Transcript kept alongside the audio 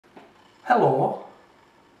Hello,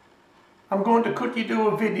 I'm going to cut you to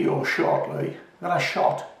a video shortly that I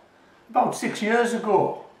shot about 6 years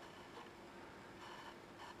ago.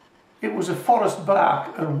 It was a forest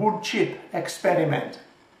bark and wood chip experiment.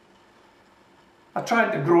 I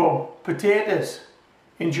tried to grow potatoes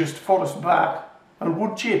in just forest bark and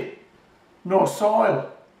wood chip, no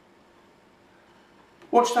soil.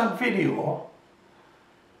 Watch that video,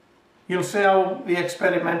 you'll see how the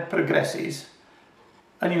experiment progresses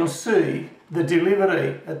and you'll see the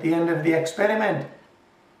delivery at the end of the experiment.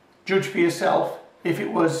 Judge for yourself if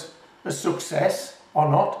it was a success or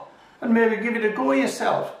not, and maybe give it a go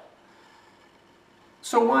yourself.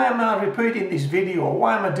 So why am I repeating this video?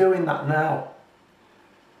 Why am I doing that now?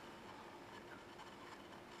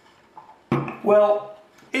 Well,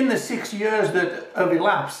 in the 6 years that have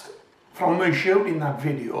elapsed from me shooting that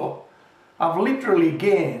video, I've literally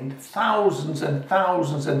gained thousands and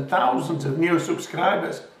thousands and thousands of new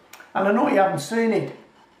subscribers. And I know you haven't seen it.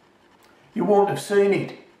 You won't have seen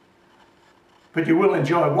it. But you will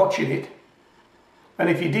enjoy watching it. And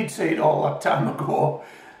if you did see it all that time ago,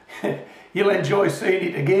 you'll enjoy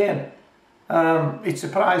seeing it again. It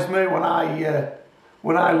surprised me when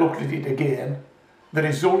I looked at it again, the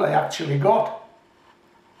result I actually got.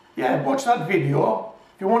 Yeah, watch that video.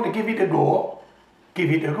 If you want to give it a go, give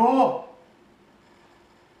it a go.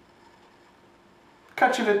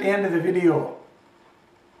 Catch it at the end of the video.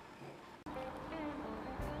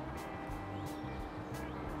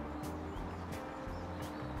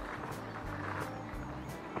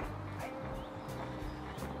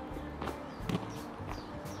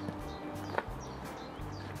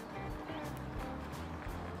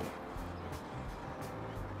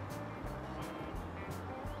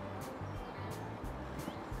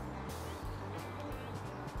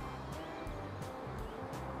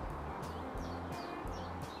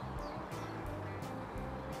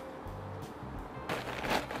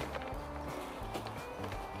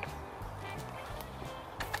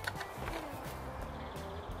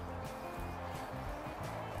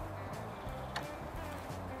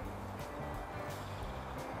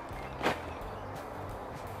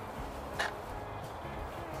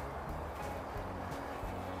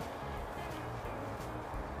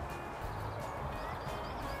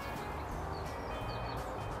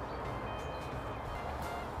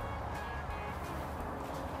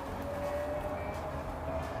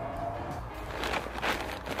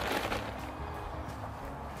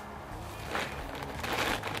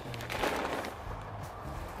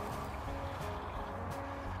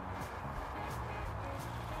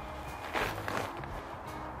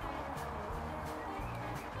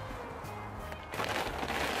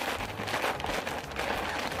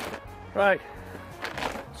 Right,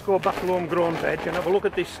 let's go back to homegrown veg and have a look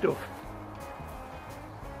at this stuff.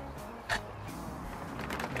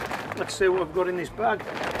 Let's see what we've got in this bag.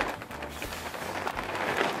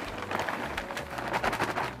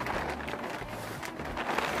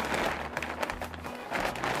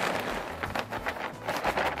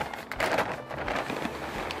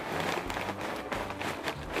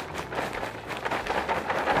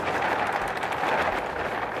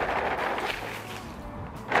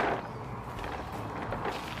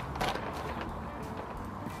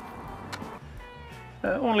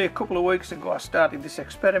 Only a couple of weeks ago I started this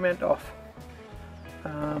experiment off,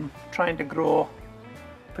 trying to grow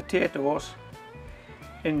potatoes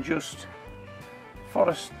in just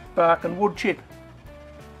forest bark and wood chip,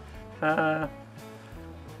 and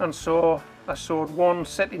so I sowed one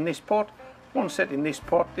set in this pot, one set in this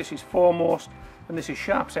pot. This is Foremost and this is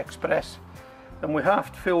Sharps Express, and we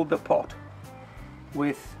half filled the pot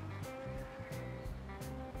with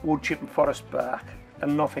wood chip and forest bark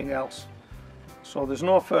and nothing else. So there's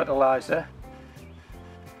no fertiliser,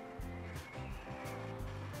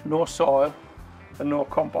 no soil and no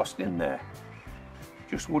compost in there,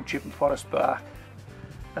 just wood chip and forest bark.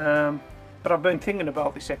 But I've been thinking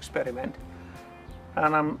about this experiment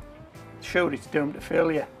and I'm sure it's doomed to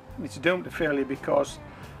failure. It's doomed to failure because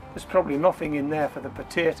there's probably nothing in there for the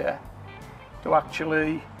potato to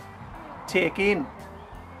actually take in,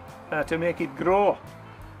 to make it grow.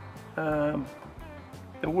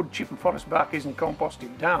 The wood chip and forest bark isn't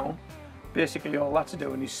composted down. Basically all that's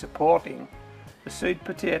doing is supporting the seed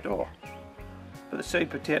potato. But the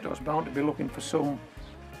seed potato is bound to be looking for some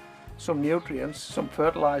nutrients, some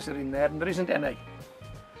fertiliser in there, and there isn't any.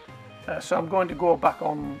 So I'm going to go back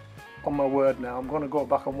on my word now. I'm going to go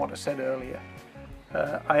back on what I said earlier.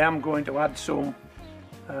 I am going to add some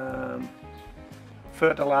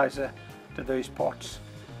fertiliser to these pots,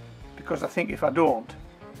 because I think if I don't,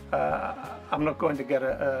 I'm not going to get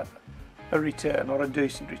a return or a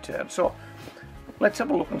decent return. So Let's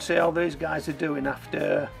have a look and see how these guys are doing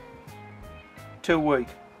after 2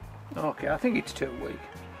 weeks. Okay, I think it's 2 weeks.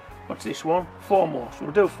 What's this one? Foremost.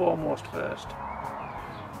 We'll do foremost first.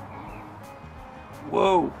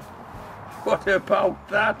 Whoa! What about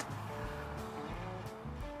that?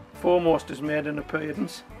 Foremost has made an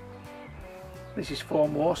appearance. This is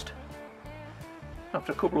foremost.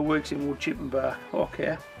 After a couple of weeks in wood chip and bark.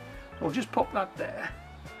 Okay. So we'll just pop that there.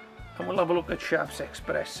 And we'll have a look at Sharps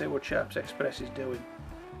Express, see what Sharps Express is doing.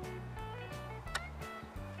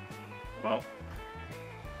 Well,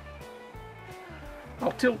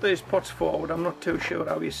 I'll tilt these pots forward. I'm not too sure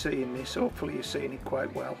how you're seeing this. Hopefully you're seeing it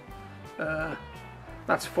quite well.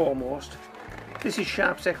 That's foremost. This is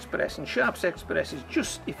Sharps Express, and Sharps Express is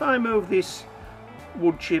just, if I move this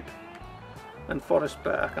wood chip and forest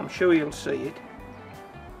bark, I'm sure you'll see it.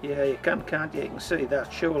 Yeah, you can, can't you? You can see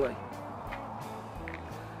that, surely.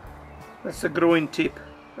 That's the growing tip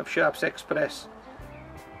of Sharps Express.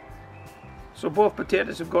 So both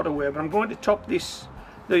potatoes have got away, but I'm going to top these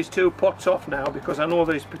 2 pots off now because I know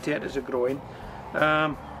these potatoes are growing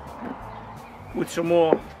with some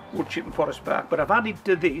more wood chip and forest bark. But I've added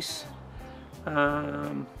to this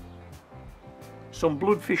some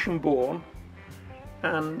bloodfish and bone,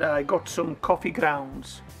 and I got some coffee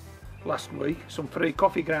grounds last week, some free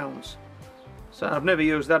coffee grounds. So I've never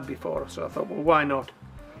used that before, so I thought, well, why not?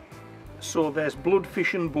 So there's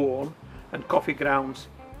bloodfish and bone and coffee grounds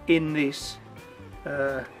in this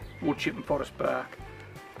wood chip and forest bark,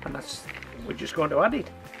 and we're just going to add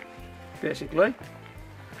it, basically.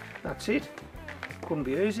 That's it. Couldn't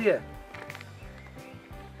be easier.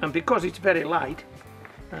 And because it's very light,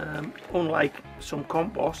 unlike some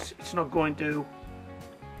composts, it's not going to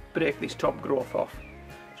break this top growth off.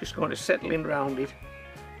 Just going to settle in around it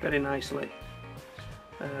very nicely.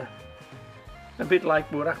 A bit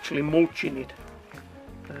like we're actually mulching it.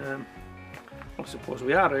 Well, I suppose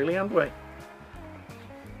we are really, aren't we?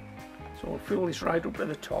 So we'll fill this right up to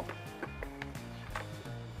the top.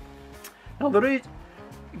 Now the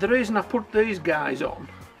reason I put these guys on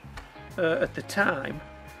at the time,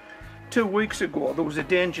 2 weeks ago there was a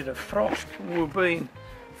danger of frost. We were being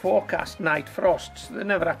forecast night frosts. They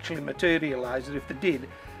never actually materialised, and if they did,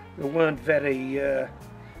 they weren't very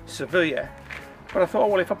severe. But I thought,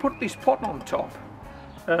 well, if I put this pot on top,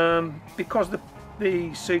 because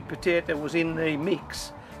the sweet potato was in the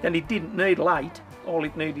mix, then it didn't need light. All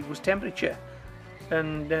it needed was temperature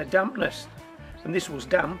and dampness, and this was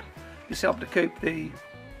damp. This helped to keep the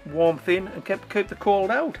warmth in and keep the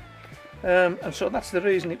cold out, and so that's the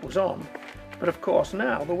reason it was on. But of course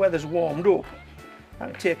now the weather's warmed up, I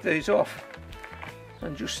can take these off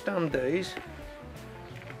and just stand these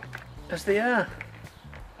as they are.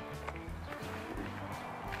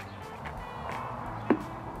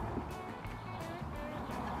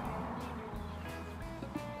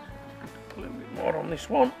 A little bit more on this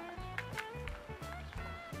one.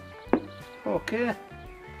 Okay,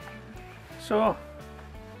 so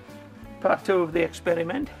part 2 of the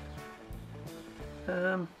experiment.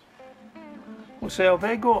 We'll see how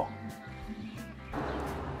they go.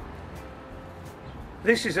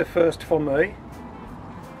 This is a first for me.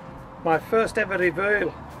 My first ever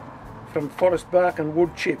reveal from forest bark and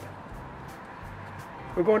wood chip.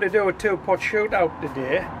 We're going to do a 2-pot shootout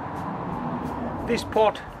today. This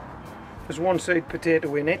pot has 1 seed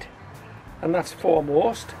potato in it, and that's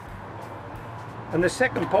foremost. And the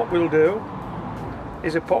second pot we'll do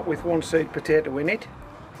is a pot with 1 seed potato in it,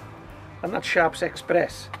 and that's Sharps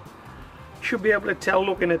Express. You should be able to tell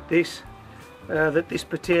looking at this that this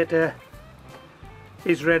potato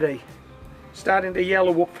is ready, starting to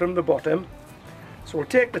yellow up from the bottom. So we'll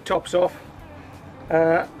take the tops off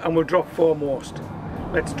and we'll drop foremost.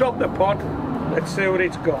 Let's drop the pot, let's see what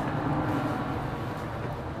it's got.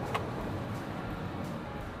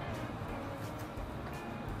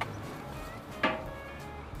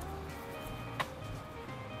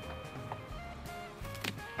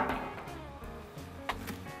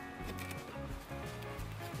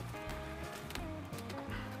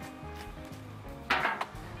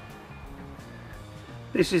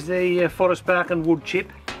 This is the forest bark and wood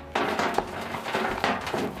chip.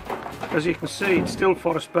 As you can see, it's still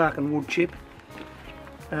forest bark and wood chip.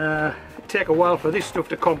 It'll take a while for this stuff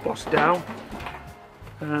to compost down.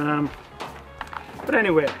 But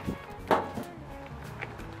anyway,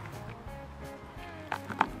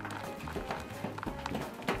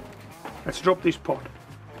 let's drop this pot.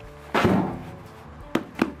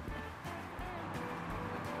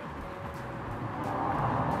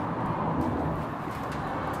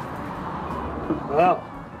 Well,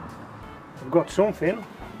 we've got something.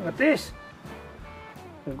 Look at this.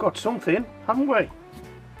 We've got something, haven't we?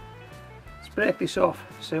 Let's break this off,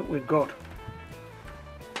 see what we've got.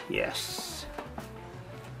 Yes.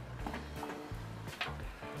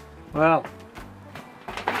 Well,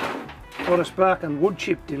 Forest Bark and wood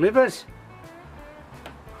chip delivers.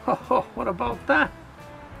 Oh, what about that?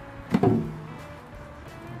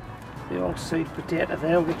 The old seed potato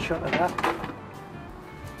there, we'll get shot of that.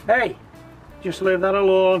 Hey, just leave that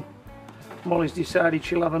alone. Molly's decided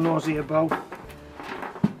she'll have a nosy about.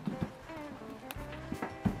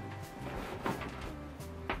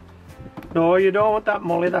 No, you don't want that,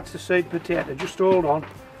 Molly, that's the seed potato. Just hold on,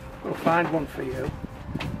 we'll find one for you.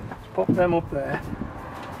 Let's pop them up there.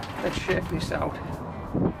 Let's shake this out.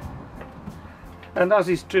 And as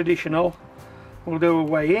is traditional, we'll do a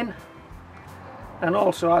weigh in. And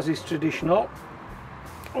also, as is traditional,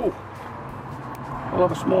 oh, we'll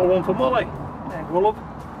have a small one for Molly. There you go, love.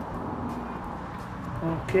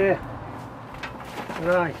 Okay,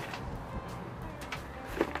 right.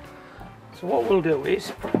 So what we'll do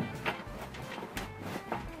is,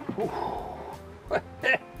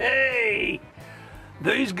 hey,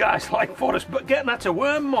 these guys like forest, but getting that's a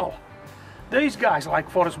worm, Moll. These guys like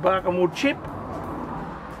forest bark and wood chip.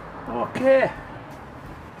 Okay,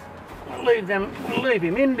 we'll leave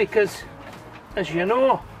him in because, as you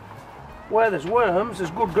know, where there's worms, there's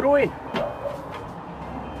good growing.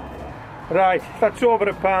 Right, that's over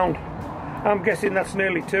 £1. I'm guessing that's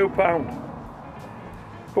nearly £2.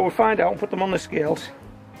 But we'll find out and put them on the scales.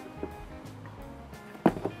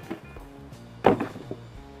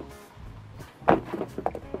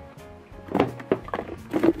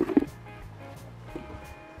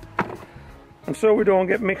 And so we don't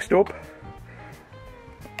get mixed up,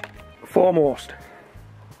 foremost,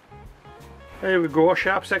 here we go,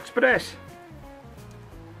 Sharps Express.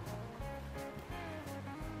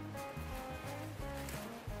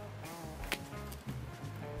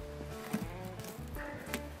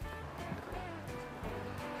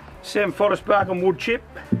 Same forest bark and wood chip.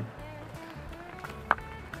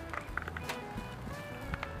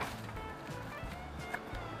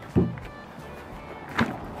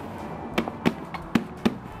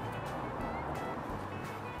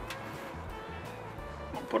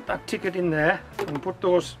 Put that ticket in there and put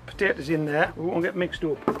those potatoes in there, we won't get mixed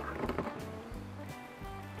up.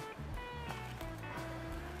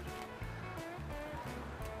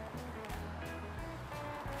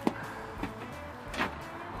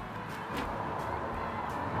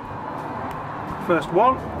 First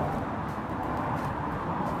one.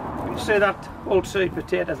 You can see that old seed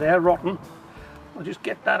potato there, rotten. I'll just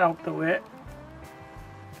get that out the way.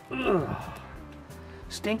 Ugh.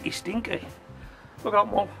 Stinky, stinky. Look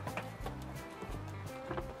out, Mom.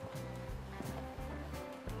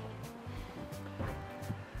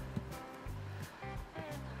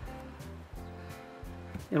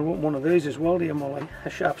 You'll want one of these as well, dear Molly, a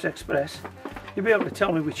Sharps Express. You'll be able to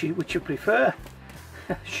tell me which you prefer.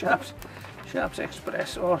 Sharps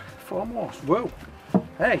Express or Foremost. Whoa,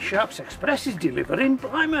 hey, Sharps Express is delivering,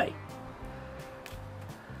 blimey.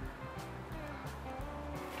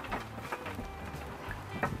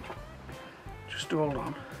 Just hold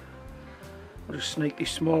on, I'll just sneak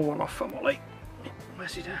this small one off for Molly.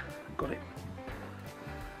 Where's it at? Got it.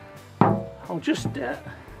 I'll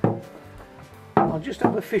just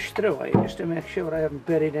have a fish through it just to make sure I haven't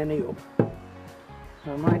buried any up.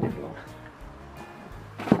 I might have done.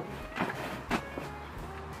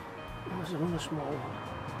 There's another small one.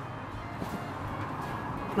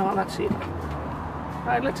 No, that's it.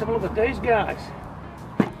 Right, let's have a look at these guys.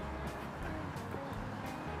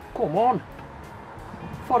 Come on.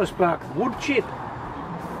 Forest bark wood chip.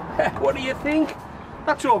 What do you think?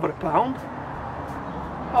 That's over £1.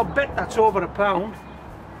 I'll bet that's over £1.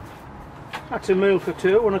 That's a meal for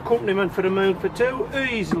two, an accompaniment for a meal for two,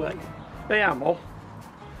 easily. Hey, Amel.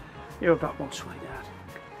 You have that one, sweetheart.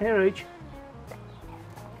 Here, each.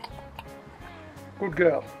 Good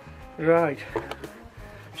girl. Right.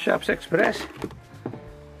 Sharps Express.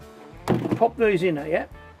 Pop these in here.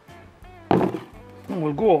 And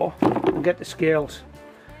we'll go and get the scales.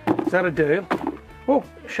 Is that a deal? Oh,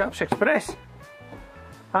 Sharps Express.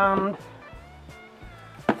 And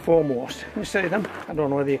Foremost. You see them? I don't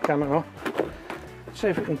know whether you can or not. Let's see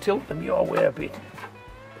if we can tilt them your way a bit.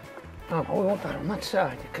 Oh, we want that on that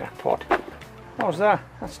side, the crackpot. How's that?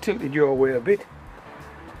 That's tilted your way a bit.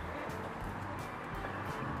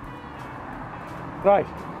 Right,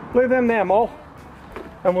 leave them there, Moll,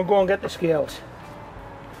 and we'll go and get the scales.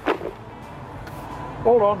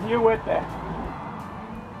 Hold on, you wait there.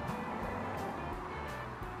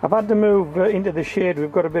 I've had to move into the shade,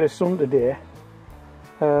 we've got a bit of sun today.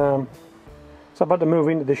 So I've had to move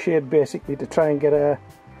into the shade basically to try and get a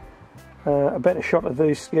a better shot of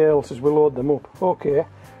these scales as we load them up. Okay,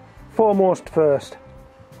 foremost first.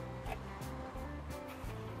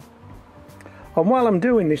 And while I'm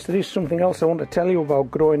doing this, there is something else I want to tell you about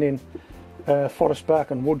growing in forest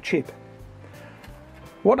bark and wood chip.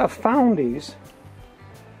 What I've found is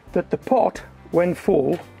that the pot, when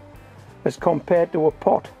full, as compared to a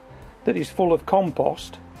pot that is full of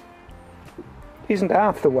compost, isn't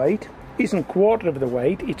half the weight, isn't quarter of the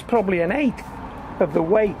weight, it's probably an eighth of the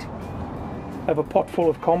weight of a pot full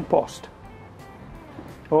of compost.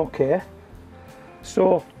 Okay,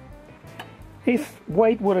 so if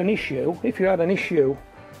weight were an issue, if you had an issue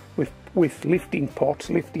with lifting pots,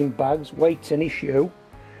 lifting bags, weight's an issue,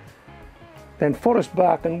 then forest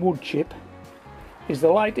bark and wood chip is the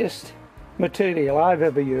lightest material I've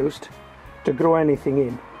ever used to grow anything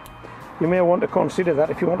in. You may want to consider that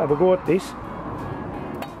if you want to have a go at this.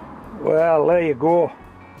 Well, there you go,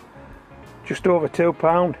 just over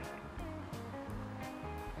 £2.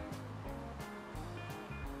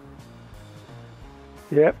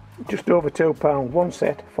 Yep, just over £2, one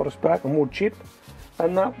set, forest bark and wood chip,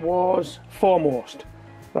 and that was foremost.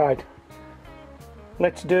 Right,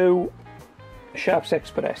 let's do Sharps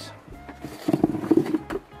Express.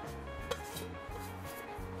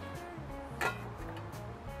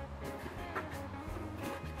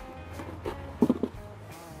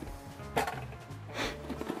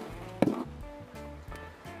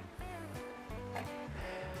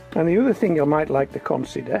 And the other thing you might like to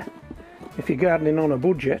consider, if you're gardening on a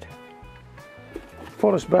budget,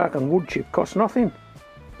 forest bark and wood chip cost nothing.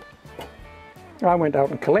 I went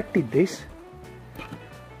out and collected this.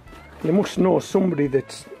 You must know somebody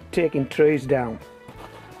that's taking trees down,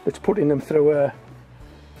 that's putting them through a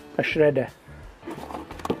shredder.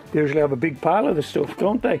 They usually have a big pile of the stuff,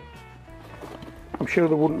 don't they? I'm sure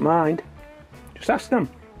they wouldn't mind. Just ask them,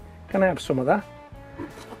 can I have some of that?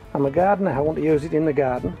 I'm a gardener, I want to use it in the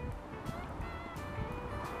garden.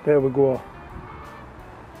 There we go.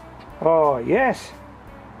 Oh yes,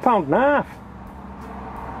 £1.50.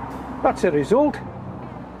 That's a result.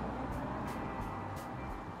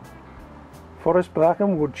 Forest bark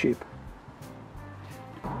and wood chip.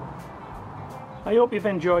 I hope you've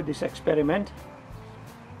enjoyed this experiment,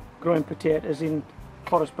 growing potatoes in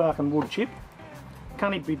forest bark and wood chip.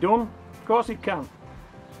 Can it be done? Of course it can.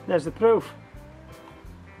 There's the proof.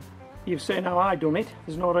 You've seen how I done it,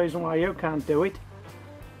 there's no reason why you can't do it.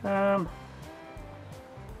 And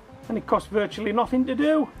it costs virtually nothing to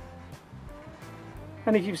do.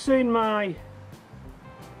 And if you've seen my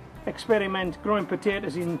experiment growing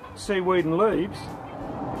potatoes in seaweed and leaves,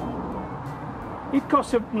 it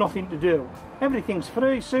costs nothing to do. Everything's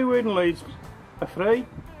free. Seaweed and leaves are free.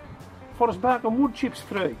 Forest bark and wood chips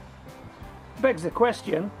free. Begs the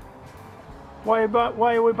question, why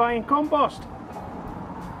are we buying compost?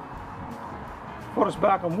 Forest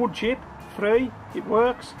bark and wood chip, free, it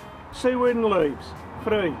works. Seaweed and leaves,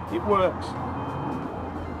 free, it works.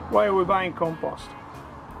 Why are we buying compost?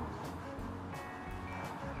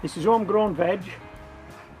 This is Homegrown Veg,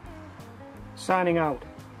 signing out.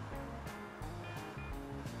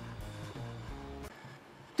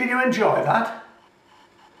 Did you enjoy that?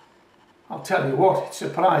 I'll tell you what, it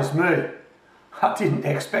surprised me. I didn't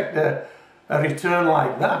expect a return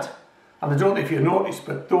like that. And I don't know if you noticed,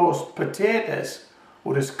 but those potatoes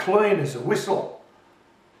were as clean as a whistle.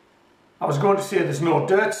 I was going to say there's no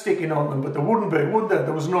dirt sticking on them, but there wouldn't be, would there?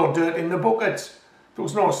 There was no dirt in the buckets. There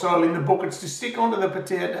was no soil in the buckets to stick onto the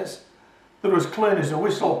potatoes. They were as clean as a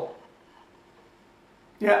whistle.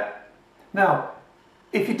 Yeah. Now,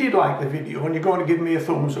 if you did like the video and you're going to give me a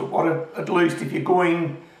thumbs up, or at least if you're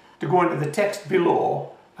going to go into the text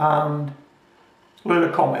below and leave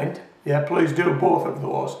a comment, yeah, please do both of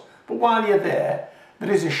those. But while you're there,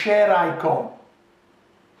 there is a share icon.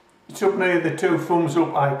 It's up near the two thumbs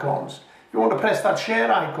up icons. If you want to press that share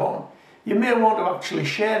icon, you may want to actually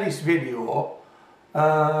share this video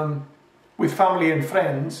with family and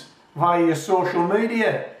friends via your social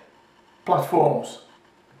media platforms.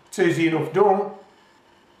 It's easy enough done.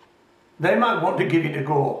 They might want to give it a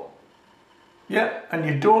go. Yeah, and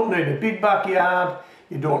you don't need a big backyard,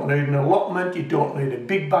 you don't need an allotment, you don't need a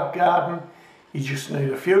big back garden. You just need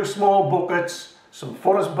a few small buckets, some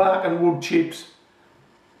forest bark and wood chips,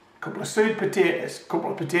 a couple of seed potatoes, a couple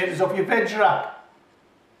of potatoes off your veg rack.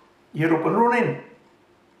 You're up and running.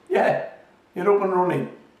 Yeah, you're up and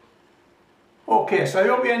running. Okay, so I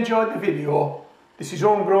hope you enjoyed the video. This is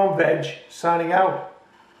Homegrown Veg, signing out.